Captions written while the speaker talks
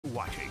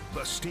watching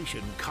the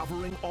station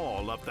covering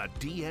all of the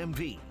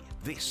DMV.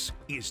 This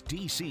is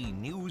DC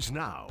News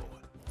Now.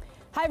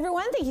 Hi,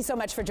 everyone. Thank you so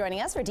much for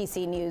joining us for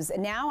DC News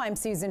Now. I'm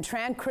Susan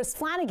Tran. Chris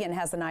Flanagan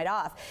has the night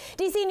off.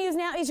 DC News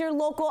Now is your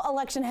local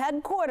election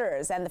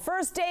headquarters, and the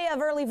first day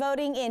of early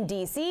voting in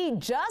DC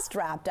just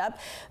wrapped up.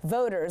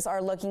 Voters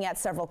are looking at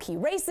several key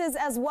races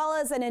as well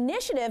as an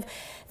initiative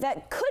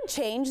that could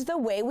change the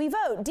way we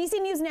vote. DC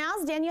News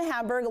Now's Daniel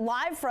Hamburg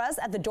live for us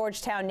at the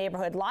Georgetown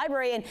Neighborhood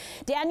Library. And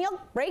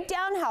Daniel, break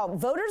down how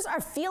voters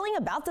are feeling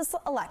about this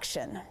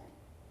election.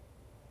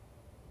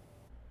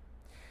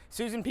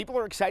 Susan, people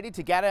are excited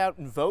to get out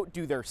and vote,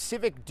 do their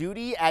civic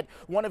duty at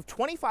one of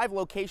 25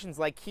 locations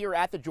like here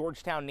at the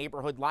Georgetown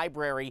Neighborhood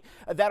Library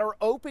that are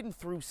open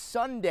through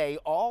Sunday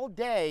all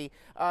day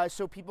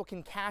so people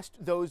can cast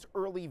those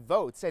early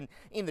votes. And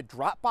in the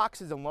drop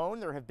boxes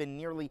alone, there have been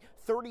nearly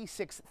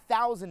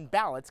 36,000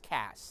 ballots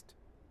cast.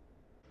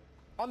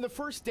 On the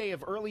first day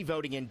of early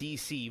voting in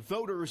D.C.,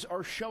 voters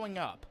are showing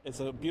up. It's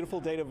a beautiful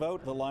day to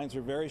vote. The lines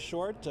are very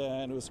short,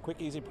 and it was a quick,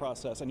 easy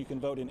process, and you can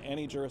vote in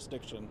any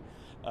jurisdiction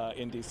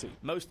in D.C.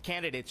 Most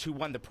candidates who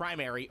won the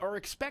primary are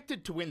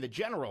expected to win the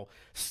general.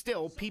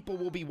 Still, people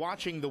will be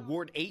watching the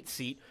Ward 8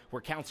 seat,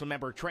 where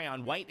Councilmember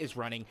Trayon White is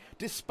running,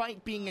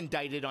 despite being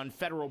indicted on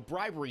federal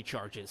bribery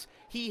charges.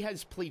 He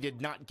has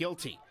pleaded not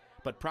guilty.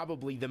 But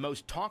probably the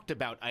most talked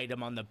about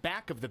item on the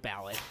back of the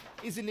ballot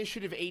is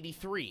Initiative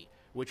 83,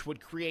 which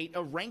would create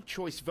a ranked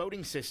choice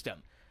voting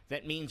system.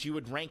 That means you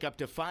would rank up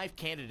to 5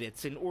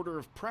 candidates in order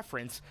of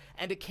preference,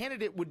 and a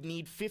candidate would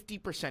need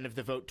 50% of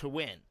the vote to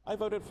win. I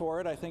voted for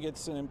it. I think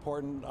it's an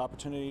important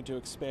opportunity to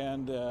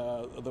expand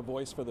the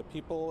voice for the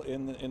people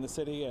in the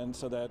city, and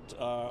so that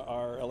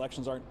our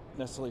elections aren't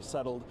necessarily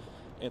settled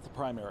at the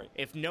primary.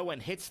 If no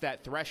one hits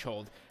that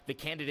threshold, the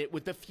candidate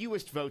with the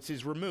fewest votes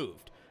is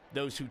removed.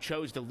 Those who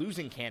chose the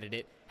losing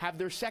candidate have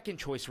their second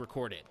choice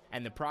recorded,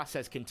 and the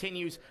process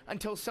continues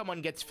until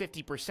someone gets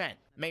 50%.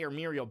 Mayor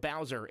Muriel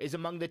Bowser is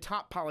among the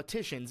top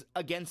politicians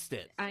against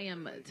it. I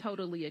am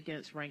totally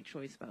against ranked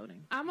choice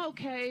voting. I'm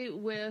okay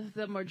with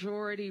the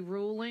majority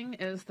ruling,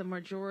 as the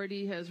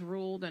majority has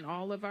ruled in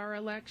all of our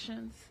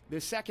elections.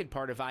 The second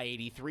part of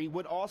I-83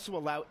 would also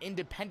allow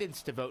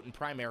independents to vote in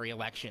primary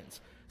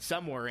elections.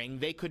 Some worrying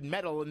they could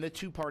meddle in the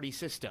two-party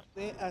system.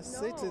 They are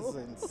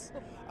citizens,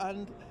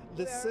 and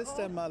the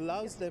system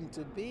allows them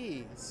to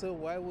be, so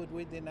why would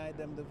we deny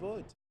them the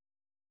vote?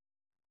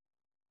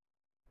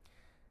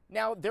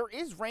 Now, there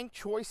is ranked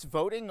choice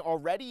voting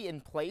already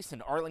in place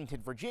in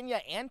Arlington,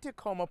 Virginia, and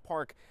Tacoma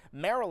Park,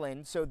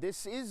 Maryland, so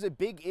this is a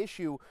big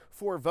issue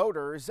for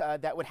voters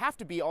that would have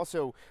to be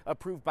also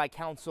approved by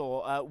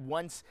council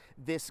once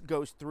this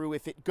goes through,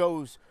 if it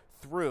goes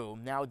through.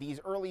 Now, these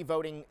early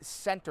voting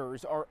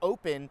centers are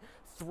open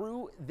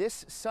through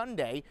this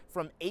Sunday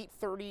from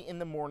 8:30 in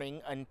the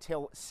morning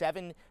until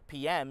 7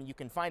 p.m. You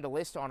can find a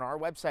list on our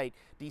website,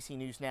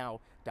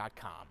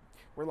 dcnewsnow.com.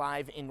 We're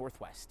live in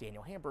Northwest.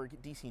 Daniel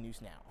Hamburg, DC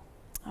News Now.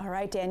 All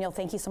right, Daniel,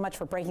 thank you so much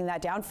for breaking that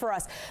down for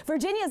us.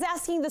 Virginia is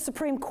asking the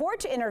Supreme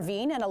Court to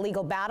intervene in a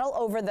legal battle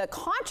over the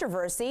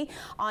controversy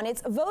on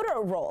its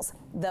voter rolls.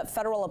 The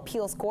Federal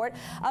Appeals Court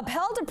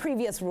upheld a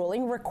previous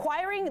ruling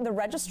requiring the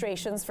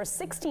registrations for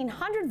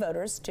 1,600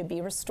 voters to be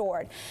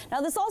restored.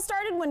 Now, this all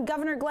started when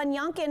Governor Glenn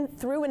Youngkin,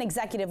 through an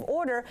executive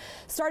order,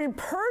 started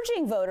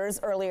purging voters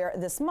earlier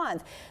this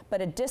month.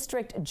 But a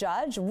district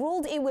judge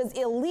ruled it was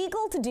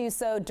illegal to do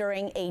so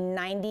during a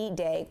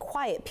 90-day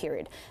quiet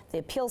period. The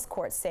appeals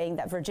court saying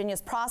that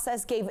Virginia's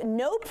process gave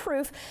no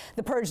proof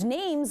the purged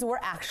names were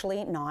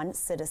actually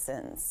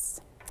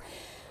non-citizens.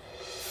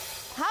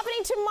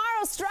 Happening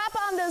tomorrow, strap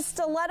on those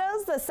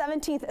stilettos. The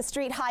 17th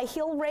Street High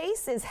Heel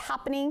Race is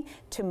happening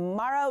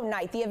tomorrow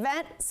night. The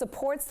event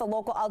supports the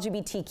local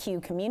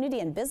LGBTQ community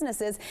and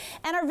businesses.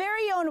 And our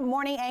very own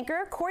morning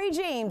anchor, Corey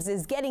James,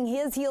 is getting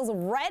his heels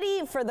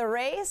ready for the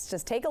race.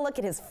 Just take a look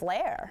at his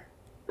flair.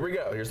 Here we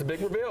go. Here's the big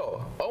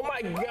reveal. Oh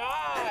my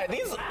God,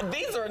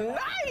 these are nice.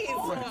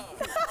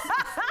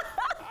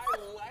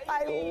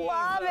 I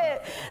love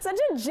it. Such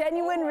a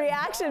genuine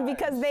reaction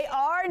because they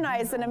are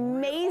nice and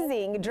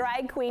amazing.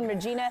 Drag queen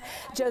Regina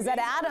Josette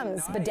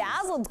Adams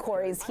bedazzled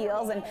Corey's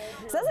heels and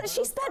says that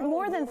she spent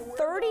more than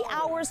 30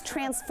 hours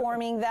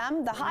transforming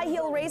them. The high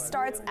heel race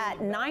starts at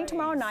 9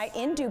 tomorrow night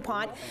in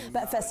DuPont,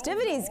 but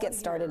festivities get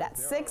started at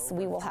 6.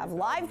 We will have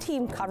live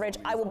team coverage.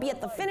 I will be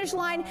at the finish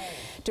line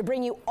to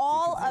bring you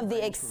all of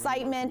the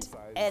excitement,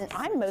 and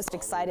I'm most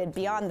excited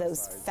beyond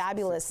those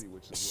fabulous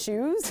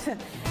shoes. The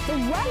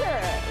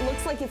weather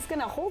looks like it's going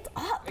to hold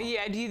up.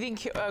 Yeah, do you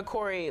think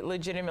Corey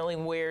legitimately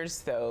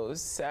wears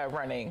those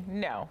running?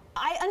 No.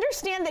 I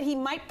understand that he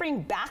might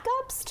bring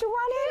backups to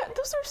run it. Yeah,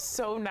 those are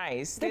so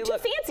nice. They're too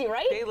fancy,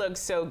 right? They look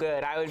so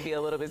good. I would be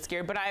a little bit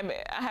scared, but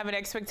I have an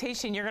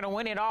expectation you're going to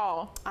win it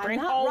all. I'm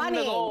not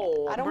running.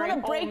 I don't want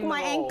to break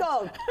my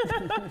ankle.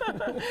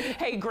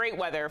 Hey, great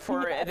weather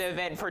for the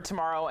event for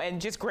tomorrow, and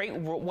just great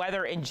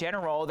weather in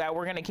general that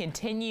we're going to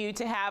continue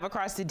to have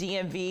across the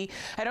DMV.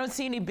 I don't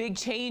see any big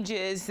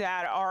changes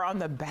that are on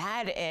the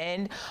bad end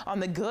end. On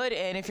the good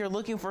end, if you're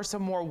looking for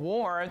some more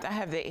warmth, I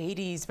have the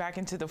 80s back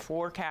into the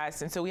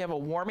forecast. And so we have a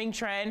warming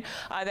trend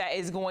that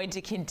is going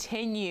to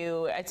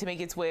continue to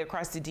make its way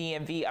across the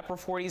DMV. Upper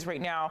 40s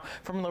right now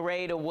from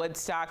Luray to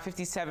Woodstock,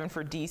 57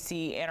 for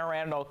DC, Anne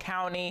Arundel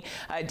County,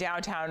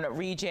 downtown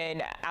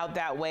region out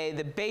that way.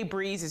 The Bay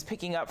Breeze is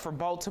picking up for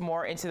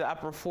Baltimore into the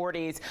upper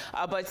 40s,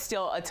 but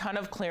still a ton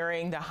of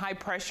clearing. The high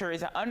pressure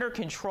is under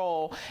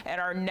control, and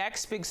our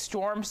next big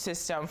storm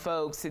system,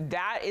 folks,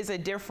 that is a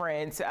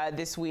difference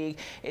this week,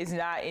 is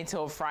not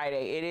until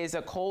Friday. It is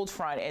a cold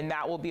front, and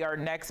that will be our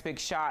next big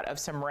shot of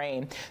some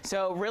rain.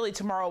 So really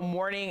tomorrow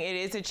morning, it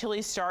is a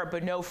chilly start,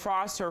 but no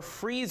frost or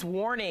freeze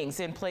warnings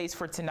in place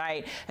for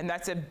tonight, and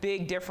that's a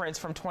big difference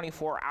from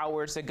 24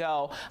 hours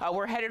ago.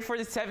 We're headed for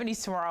the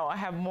 70s tomorrow. I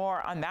have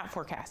more on that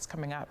forecast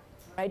coming up.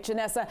 Right,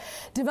 Janessa.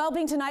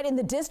 Developing tonight in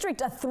the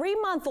district, a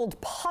 3-month-old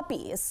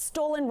puppy is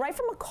stolen right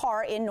from a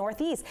car in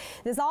Northeast.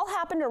 This all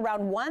happened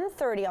around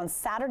 1:30 on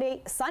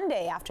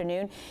Sunday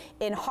afternoon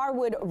in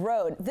Harwood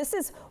Road. This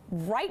is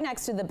right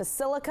next to the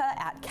Basilica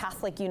at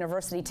Catholic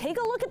University. Take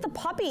a look at the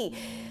puppy.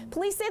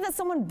 Police say that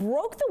someone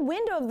broke the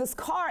window of this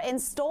car and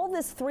stole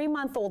this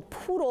 3-month-old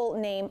poodle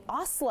named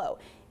Oslo.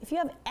 If you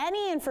have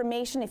any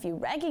information, if you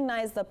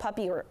recognize the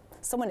puppy or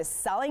someone is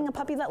selling a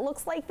puppy that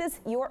looks like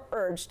this, you're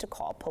urged to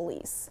call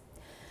police.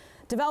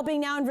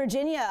 Developing now in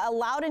Virginia, a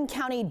Loudoun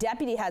County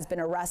deputy has been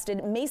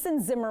arrested.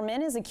 Mason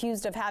Zimmerman is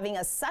accused of having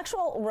a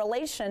sexual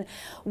relation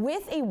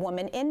with a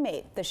woman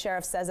inmate. The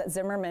sheriff says that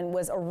Zimmerman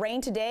was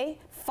arraigned today,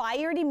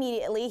 fired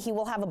immediately. He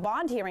will have a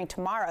bond hearing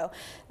tomorrow.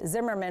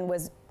 Zimmerman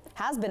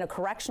has been a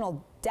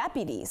correctional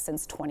deputy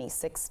since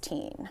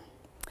 2016.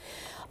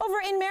 Over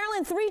in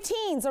Maryland, 3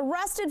 teens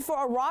arrested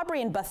for a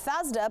robbery in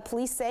Bethesda.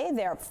 Police say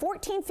they're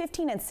 14,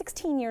 15, and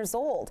 16 years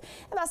old.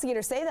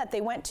 Investigators say that they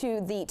went to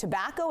the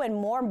Tobacco and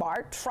More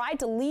Mart, tried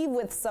to leave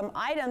with some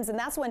items, and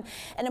that's when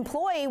an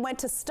employee went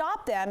to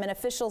stop them, and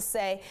officials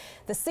say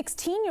the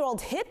 16-year-old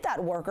hit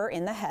that worker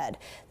in the head.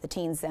 The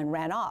teens then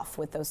ran off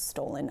with those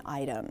stolen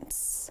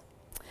items.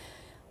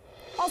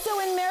 Also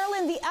in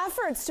Maryland, the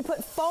efforts to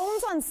put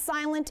phones on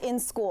silent in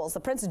schools. The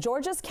Prince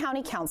George's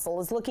County Council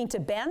is looking to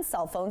ban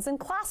cell phones in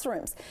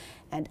classrooms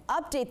and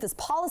update this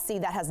policy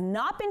that has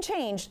not been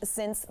changed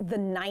since the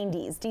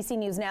 90s. DC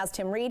News Now's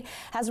Tim Reed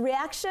has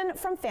reaction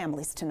from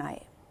families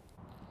tonight.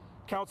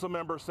 Council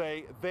members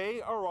say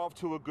they are off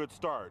to a good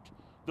start.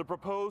 The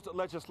proposed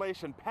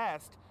legislation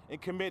passed in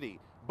committee,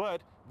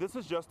 but this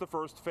is just the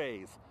first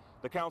phase.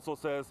 The council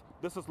says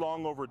this is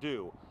long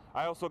overdue.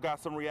 I also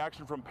got some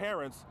reaction from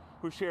parents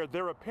who shared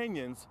their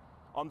opinions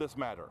on this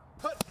matter.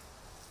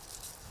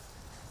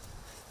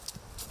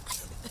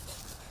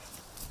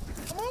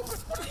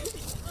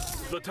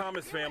 The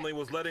Thomas family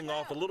was letting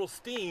off a little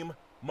steam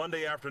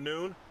Monday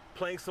afternoon,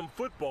 playing some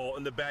football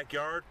in the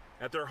backyard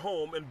at their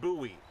home in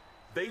Bowie.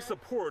 They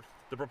support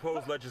the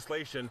proposed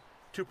legislation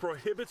to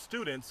prohibit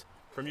students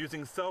from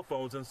using cell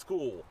phones in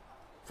school.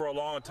 For a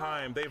long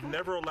time, they've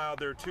never allowed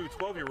their 2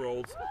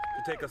 12-year-olds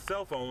to take a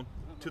cell phone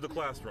to the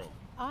classroom.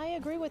 I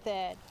agree with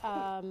it.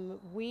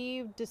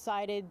 We've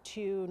decided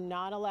to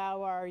not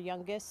allow our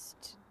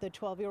youngest, the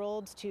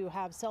 12-year-olds, to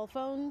have cell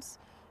phones,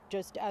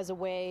 just as a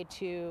way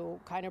to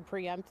kind of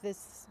preempt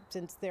this,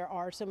 since there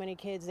are so many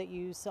kids that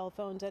use cell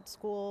phones at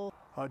school.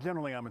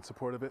 Generally, I'm in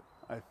support of it.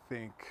 I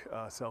think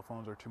cell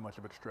phones are too much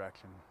of a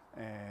distraction,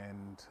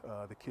 and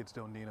the kids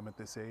don't need them at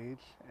this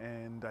age.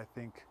 And I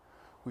think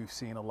we've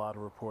seen a lot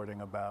of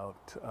reporting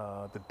about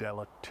the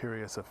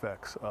deleterious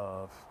effects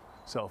of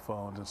cell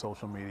phones and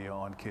social media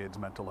on kids'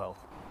 mental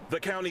health. The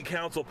county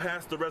council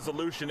passed the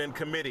resolution in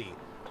committee.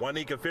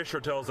 Juanica Fisher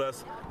tells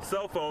us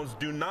cell phones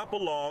do not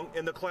belong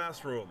in the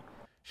classroom.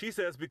 She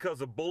says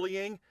because of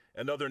bullying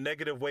and other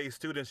negative ways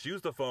students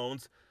use the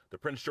phones, the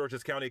Prince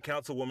George's County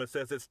Councilwoman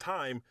says it's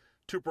time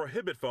to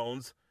prohibit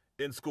phones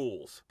in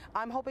schools.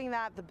 I'm hoping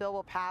that the bill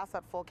will pass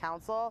at full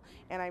council,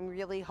 and I'm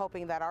really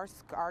hoping that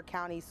our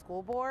county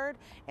school board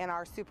and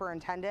our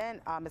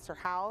superintendent, Mr.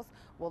 House,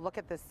 will look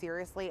at this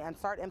seriously and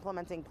start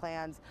implementing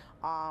plans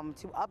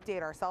to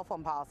update our cell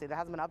phone policy that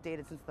hasn't been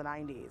updated since the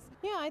 90s.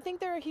 Yeah, I think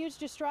they're a huge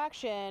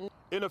distraction.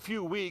 In a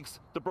few weeks,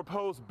 the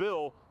proposed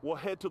bill will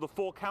head to the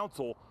full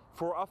council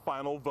for a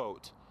final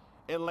vote.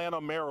 In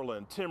Atlanta,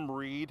 Maryland, Tim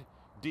Reed,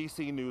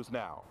 DC News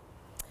Now.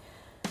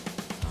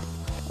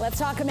 Let's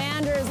talk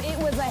Commanders. It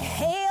was a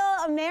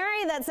Hail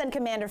Mary that sent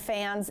Commander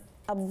fans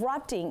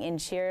erupting in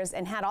cheers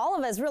and had all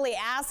of us really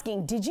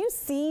asking, did you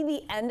see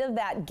the end of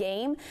that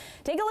game?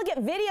 Take a look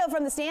at video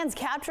from the stands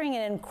capturing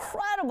an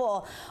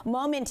incredible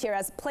moment here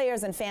as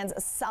players and fans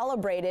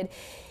celebrated.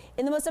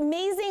 In the most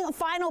amazing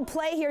final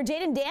play here,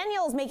 Jaden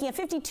Daniels making a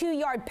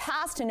 52-yard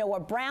pass to Noah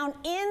Brown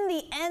in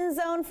the end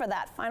zone for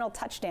that final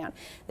touchdown.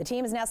 The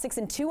team is now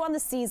 6-2 on the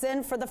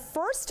season for the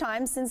first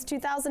time since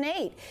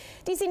 2008.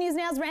 DC News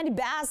Now's Randy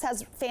Bass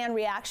has fan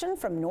reaction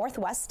from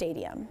Northwest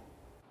Stadium.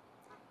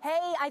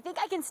 Hey, I think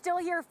I can still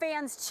hear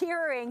fans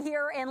cheering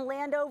here in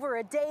Landover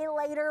a day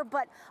later,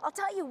 but I'll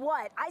tell you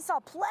what, I saw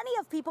plenty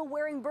of people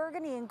wearing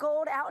burgundy and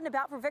gold out and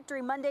about for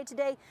Victory Monday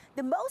today,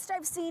 the most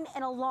I've seen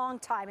in a long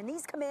time, and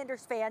these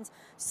Commanders fans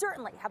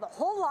certainly have a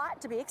whole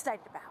lot to be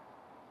excited about.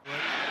 Here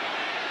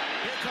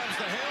comes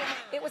the Hail Mary.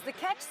 It was the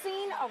catch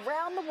scene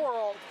around the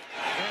world.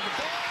 And the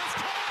ball's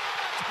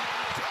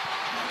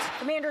caught!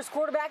 Commanders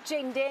quarterback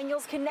Jaden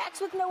Daniels connects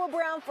with Noah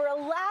Brown for a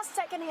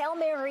last-second Hail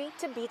Mary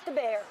to beat the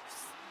Bears.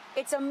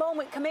 It's a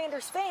moment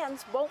Commanders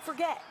fans won't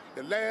forget.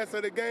 The last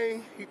of the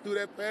game, he threw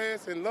that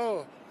pass, and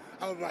Lord,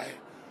 I was like,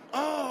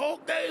 oh,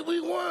 okay,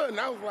 we won.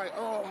 I was like,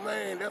 oh,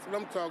 man, that's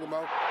what I'm talking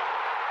about.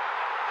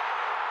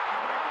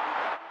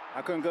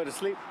 I couldn't go to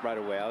sleep right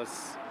away. I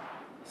was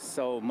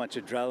so much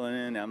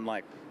adrenaline. I'm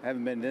like, I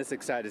haven't been this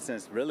excited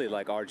since really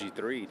like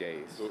RG3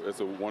 days.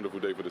 It's a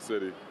wonderful day for the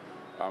city.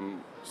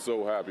 I'm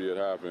so happy it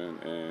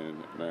happened,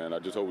 and, man, I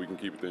just hope we can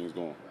keep things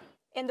going.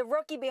 And the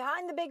rookie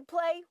behind the big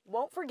play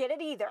won't forget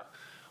it either.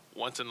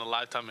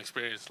 Once-in-a-lifetime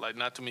experience. Like,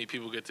 not too many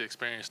people get to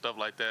experience stuff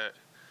like that.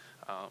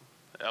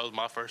 That was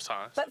my first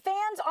time. But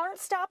fans aren't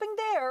stopping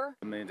there.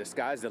 I mean, the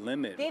sky's the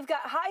limit. They've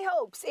got high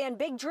hopes and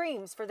big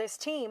dreams for this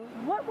team.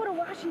 What would a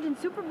Washington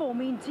Super Bowl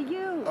mean to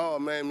you? Oh,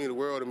 man, mean the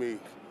world to me.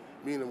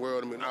 Mean the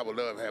world to me. I would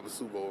love to have a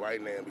Super Bowl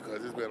right now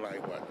because it's been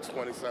like, what,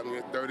 20-something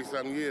years,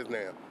 30-something years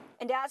now.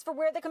 And as for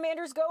where the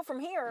Commanders go from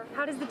here,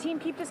 how does the team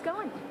keep this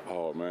going?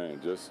 Oh,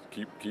 man, just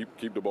keep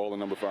the ball in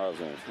number 5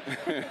 zone.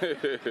 In on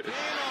the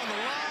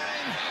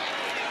line.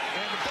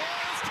 And the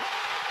ball's caught!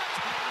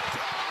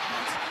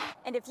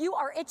 And if you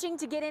are itching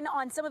to get in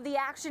on some of the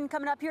action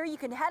coming up here, you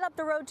can head up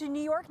the road to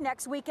New York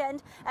next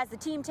weekend as the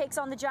team takes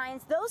on the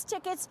Giants. Those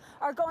tickets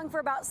are going for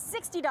about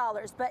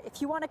 $60. But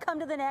if you want to come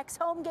to the next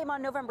home game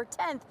on November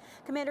 10th,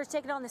 Commanders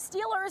taking on the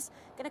Steelers,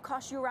 going to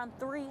cost you around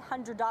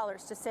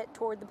 $300 to sit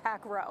toward the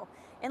back row.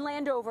 In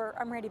Landover,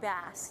 I'm Randy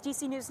Bass,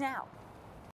 DC News Now.